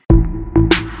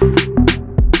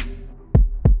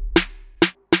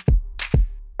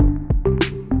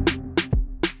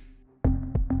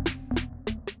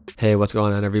Hey, what's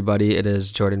going on, everybody? It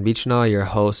is Jordan Beechnall, your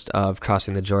host of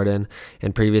Crossing the Jordan.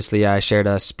 And previously, I shared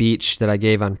a speech that I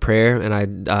gave on prayer,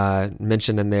 and I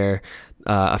mentioned in there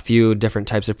a few different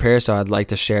types of prayer. So I'd like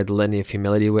to share the Litany of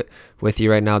Humility with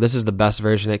you right now. This is the best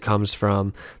version. It comes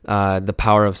from The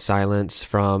Power of Silence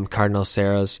from Cardinal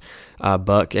Sarah's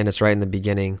book, and it's right in the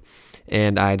beginning.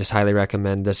 And I just highly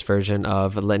recommend this version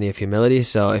of Litany of Humility.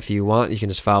 So if you want, you can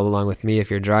just follow along with me.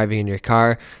 If you're driving in your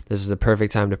car, this is the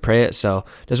perfect time to pray it. So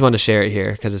just wanted to share it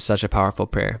here because it's such a powerful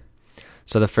prayer.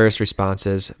 So the first response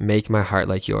is, make my heart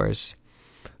like yours.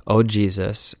 O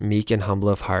Jesus, meek and humble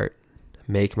of heart,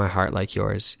 make my heart like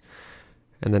yours.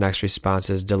 And the next response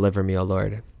is, deliver me, O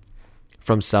Lord.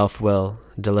 From self-will,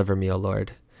 deliver me, O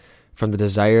Lord. From the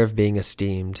desire of being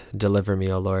esteemed, deliver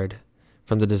me, O Lord.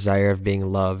 From the desire of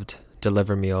being loved,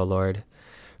 deliver me, O Lord.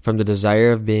 From the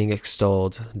desire of being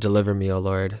extolled, deliver me, O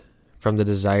Lord. From the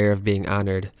desire of being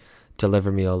honored,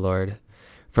 deliver me, O Lord.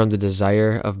 From the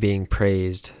desire of being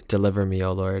praised, deliver me,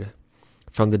 O Lord.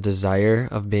 From the desire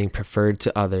of being preferred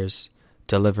to others,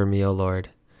 deliver me, O Lord.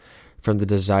 From the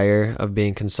desire of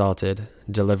being consulted,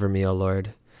 deliver me, O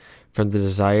Lord. From the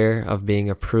desire of being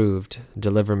approved,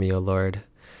 deliver me, O Lord.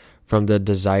 From the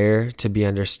desire to be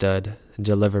understood,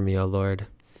 deliver me, O Lord.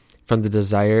 From the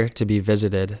desire to be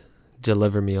visited,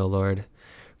 deliver me, O Lord.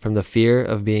 From the fear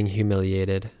of being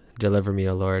humiliated, deliver me,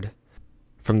 O Lord.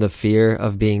 From the fear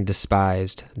of being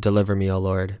despised, deliver me, O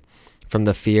Lord. From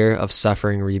the fear of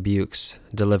suffering rebukes,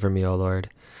 deliver me, O Lord.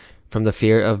 From the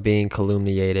fear of being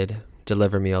calumniated,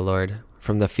 deliver me, O Lord.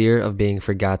 From the fear of being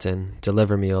forgotten,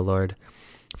 deliver me, O Lord.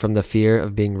 From the fear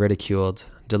of being ridiculed,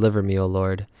 deliver me, O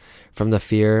Lord. From the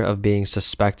fear of being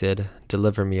suspected,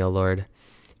 deliver me, O Lord.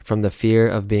 From the fear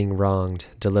of being wronged,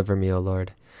 deliver me, O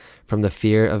Lord. From the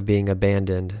fear of being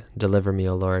abandoned, deliver me,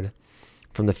 O Lord.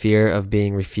 From the fear of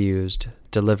being refused,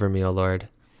 deliver me, O Lord.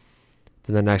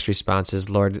 Then the next response is,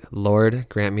 Lord,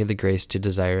 grant me the grace to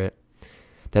desire it.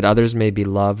 That others may be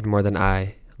loved more than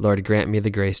I, Lord, grant me the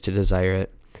grace to desire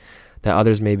it. That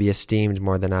others may be esteemed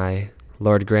more than I,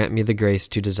 Lord, grant me the grace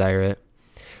to desire it.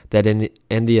 That in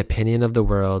the opinion of the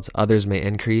world, others may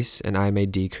increase and I may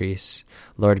decrease.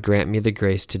 Lord, grant me the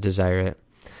grace to desire it.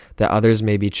 That others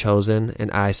may be chosen and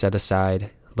I set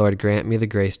aside. Lord, grant me the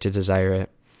grace to desire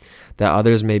it. That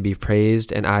others may be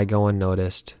praised and I go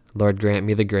unnoticed. Lord, grant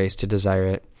me the grace to desire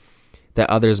it. That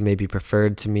others may be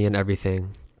preferred to me in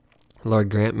everything. Lord,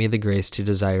 grant me the grace to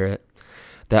desire it.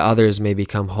 That others may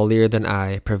become holier than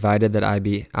I, provided that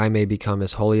I may become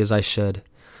as holy as I should.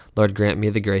 Lord, grant me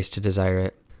the grace to desire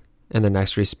it. And the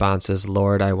next response is,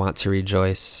 Lord, I want to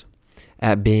rejoice.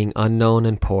 At being unknown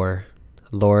and poor,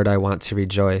 Lord, I want to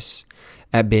rejoice.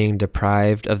 At being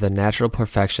deprived of the natural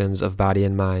perfections of body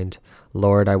and mind,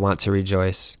 Lord, I want to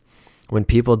rejoice. When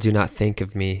people do not think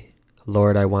of me,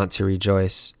 Lord, I want to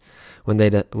rejoice. When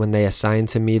they assign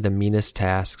to me the meanest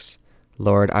tasks,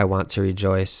 Lord, I want to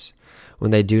rejoice.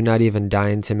 When they do not even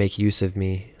deign to make use of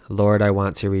me, Lord, I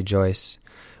want to rejoice.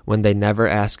 When they never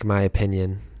ask my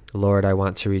opinion, Lord, I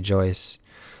want to rejoice.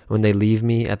 When they leave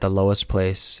me at the lowest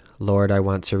place, Lord, I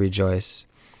want to rejoice.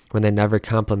 When they never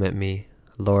compliment me,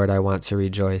 Lord, I want to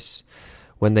rejoice.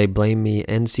 When they blame me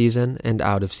in season and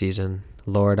out of season,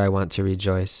 Lord, I want to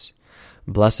rejoice.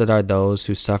 Blessed are those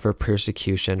who suffer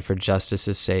persecution for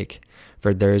justice's sake,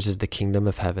 for theirs is the kingdom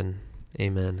of heaven.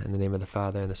 Amen. In the name of the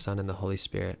Father, and the Son, and the Holy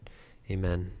Spirit.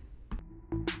 Amen.